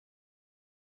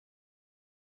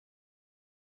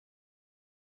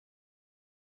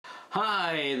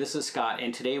Hi, this is Scott,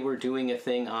 and today we're doing a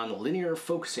thing on linear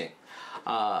focusing.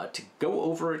 To go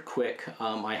over it quick,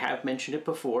 I have mentioned it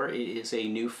before. It is a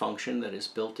new function that is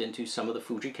built into some of the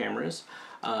Fuji cameras.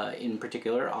 In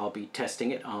particular, I'll be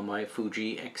testing it on my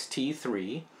Fuji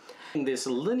X-T3. In this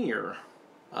linear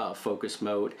focus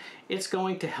mode, it's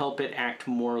going to help it act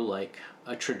more like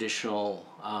a traditional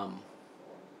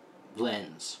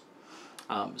lens.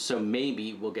 So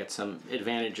maybe we'll get some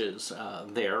advantages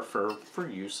there for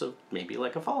use of maybe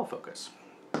like a follow focus.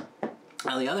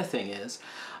 Now the other thing is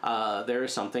there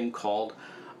is something called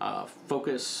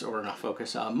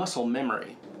muscle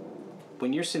memory.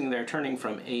 When you're sitting there turning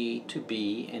from A to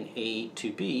B and A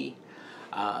to B,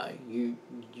 you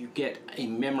get a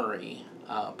memory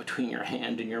between your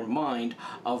hand and your mind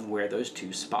of where those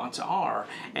two spots are.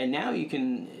 And now you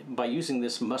can, by using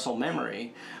this muscle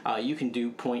memory, you can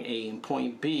do point A and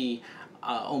point B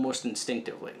almost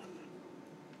instinctively.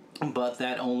 But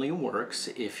that only works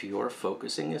if your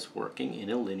focusing is working in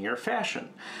a linear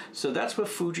fashion. So that's what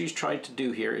Fuji's tried to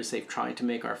do here, is they've tried to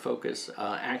make our focus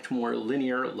act more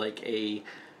linear, like a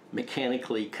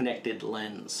mechanically connected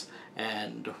lens.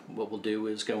 And what we'll do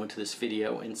is go into this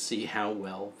video and see how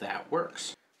well that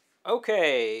works.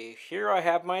 Okay, here I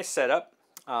have my setup.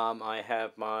 I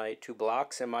have my two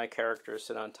blocks and my characters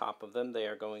sit on top of them. They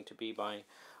are going to be my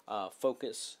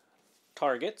focus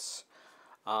targets.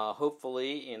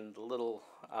 Hopefully in the little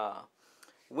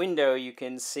window you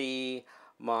can see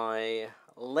my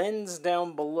lens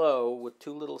down below with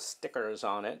two little stickers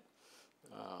on it.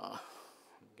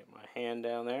 Get my hand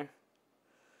down there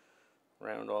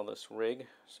around all this rig.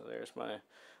 So there's my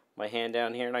hand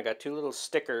down here, and I got two little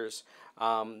stickers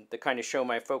that kind of show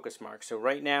my focus mark. So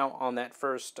right now on that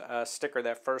first sticker,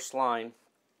 that first line,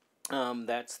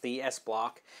 that's the S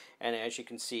block, and as you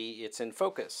can see it's in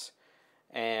focus.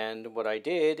 And what I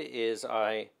did is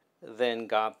I then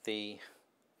got the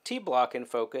T block in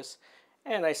focus,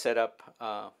 and I set up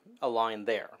a line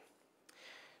there.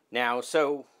 Now,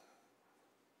 so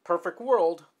perfect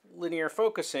world, linear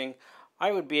focusing,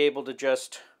 I would be able to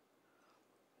just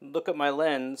look at my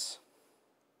lens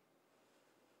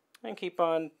and keep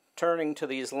on turning to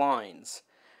these lines.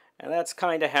 And that's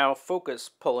kind of how focus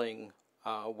pulling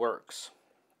works.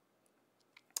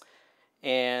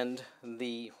 And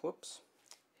the, whoops,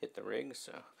 hit the rig.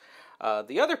 So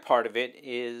the other part of it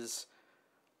is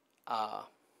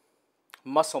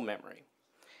muscle memory.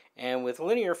 And with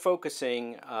linear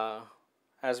focusing,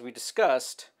 as we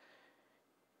discussed,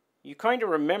 you kind of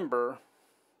remember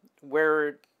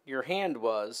where your hand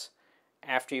was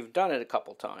after you've done it a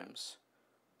couple times.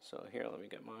 So here, let me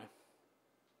get my...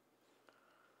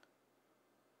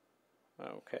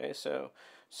 Okay, so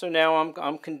now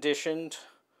I'm conditioned.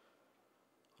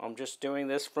 I'm just doing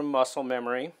this from muscle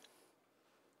memory.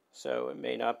 So it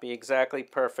may not be exactly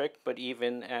perfect, but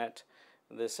even at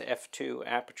this f2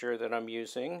 aperture that I'm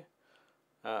using,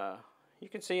 you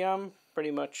can see I'm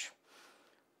pretty much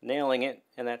nailing it,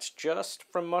 and that's just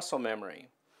from muscle memory.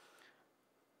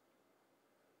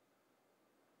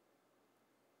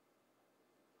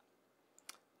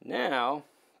 Now,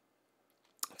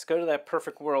 let's go to that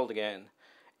perfect world again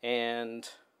and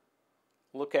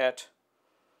look at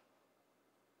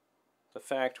the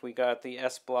fact we got the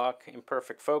S block in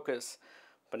perfect focus,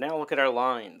 but now look at our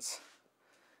lines.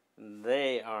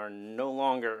 They are no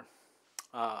longer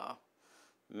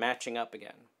matching up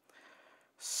again.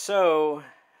 So,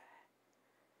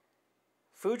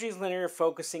 Fuji's linear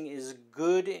focusing is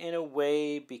good in a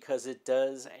way because it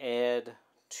does add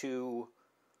to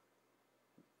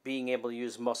being able to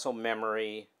use muscle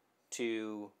memory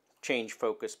to change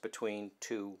focus between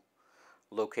two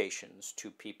locations,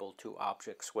 two people, two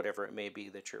objects, whatever it may be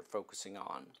that you're focusing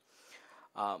on.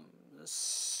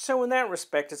 So in that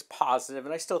respect, it's positive,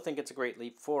 and I still think it's a great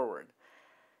leap forward.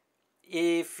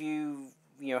 If you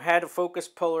had a focus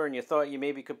puller and you thought you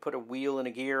maybe could put a wheel and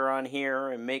a gear on here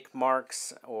and make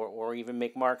marks, or even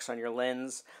make marks on your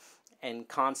lens and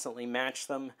constantly match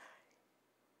them,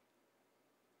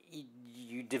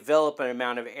 you develop an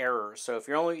amount of error. So if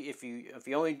you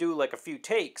only do like a few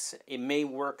takes, it may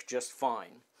work just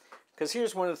fine. Because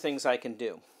here's one of the things I can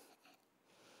do.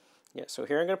 Yeah, so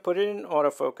here I'm going to put it in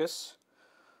autofocus.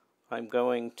 I'm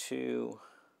going to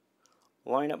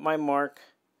line up my mark,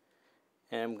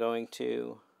 and I'm going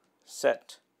to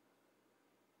set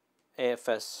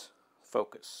AFS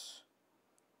focus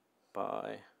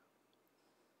by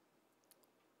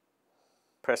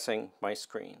pressing my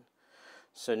screen.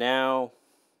 So now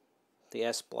the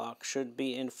S block should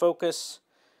be in focus,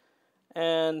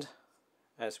 and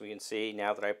as we can see,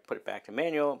 now that I put it back to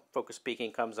manual, focus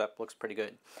peaking comes up, looks pretty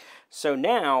good. So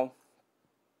now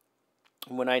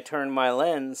when I turn my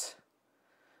lens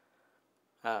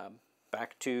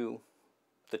back to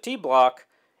the T block,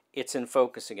 it's in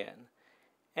focus again.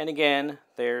 And again,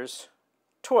 there's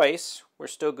twice, we're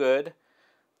still good.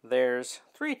 There's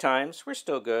 3 times, we're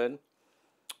still good.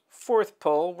 4th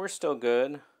pull, we're still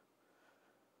good.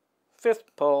 5th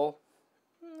pull,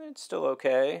 it's still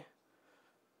okay.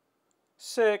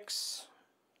 6,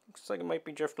 looks like it might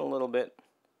be drifting a little bit.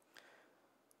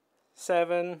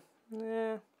 7,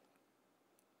 yeah.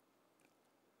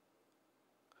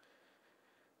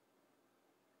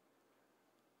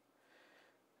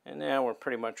 And now we're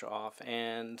pretty much off,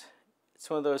 and it's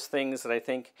one of those things that I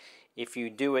think if you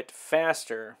do it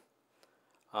faster,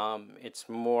 it's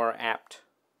more apt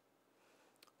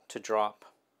to drop.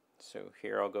 So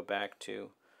here I'll go back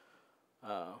to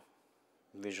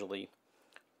visually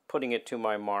putting it to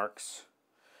my marks,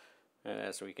 and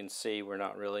as we can see, we're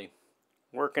not really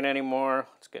working anymore.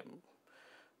 Let's get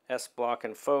S block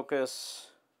in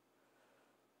focus,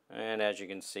 and as you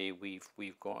can see,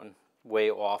 we've gone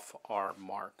way off our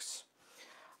marks.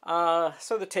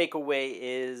 So the takeaway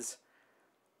is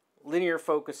linear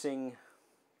focusing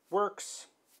works,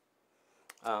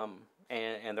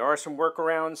 and there are some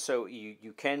workarounds. So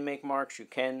you can make marks, you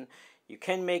can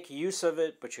make use of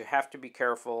it, but you have to be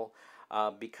careful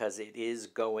because it is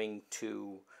going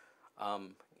to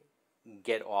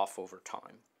get off over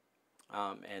time,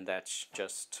 and that's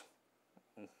just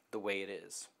the way it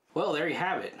is. Well, there you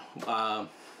have it.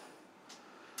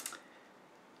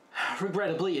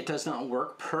 Regrettably, it does not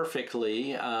work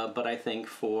perfectly, but I think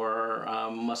for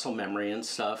muscle memory and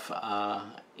stuff,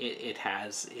 it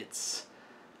has its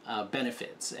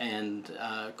benefits. And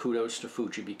kudos to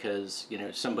Fuji, because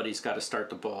somebody's got to start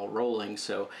the ball rolling.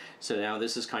 So now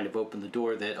this has kind of opened the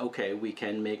door that okay, we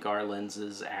can make our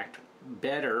lenses act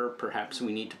better. Perhaps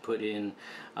we need to put in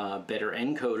better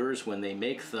encoders when they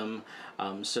make them,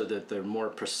 so that they're more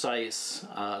precise,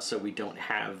 so we don't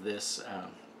have this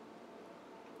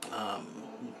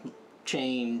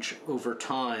change over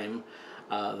time,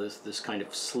 this kind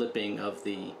of slipping of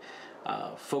the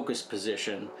focus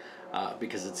position,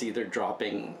 because it's either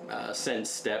dropping sense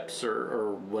steps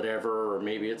or whatever, or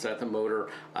maybe it's at the motor.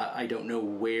 I don't know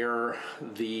where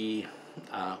the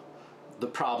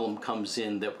problem comes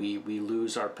in that we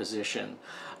lose our position,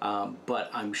 but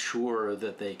I'm sure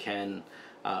that they can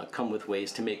come with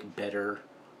ways to make better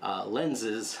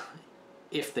lenses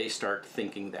if they start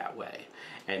thinking that way.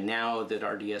 And now that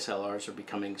our DSLRs are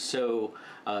becoming so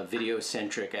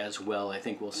video-centric as well, I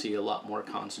think we'll see a lot more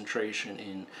concentration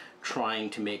in trying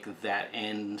to make that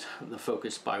end, the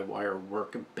focus by wire,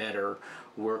 work better,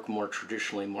 work more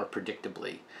traditionally, more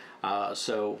predictably.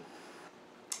 So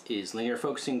is linear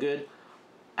focusing good?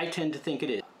 I tend to think it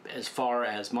is. As far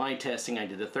as my testing, I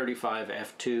did the 35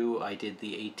 f2, I did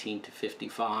the 18 to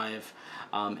 55,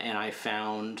 and I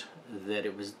found that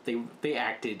it was they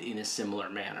acted in a similar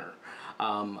manner.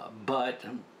 But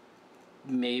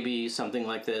maybe something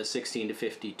like the 16 to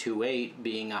 52.8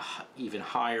 being a even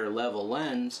higher level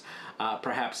lens,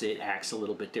 perhaps it acts a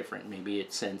little bit different. Maybe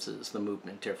it senses the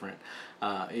movement different.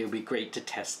 It would be great to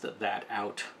test that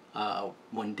out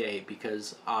one day,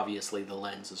 because obviously the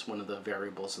lens is one of the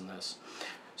variables in this.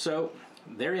 So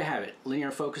there you have it. Linear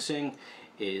focusing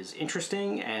is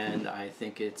interesting, and I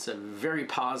think it's a very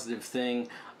positive thing,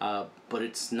 but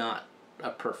it's not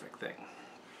a perfect thing.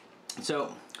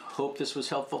 So hope this was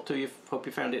helpful to you. Hope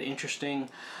you found it interesting.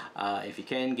 If you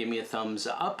can, give me a thumbs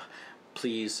up.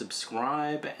 Please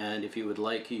subscribe, and if you would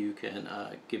like, you can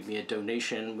give me a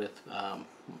donation with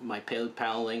my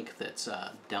PayPal link that's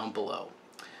down below.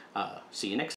 See you next time.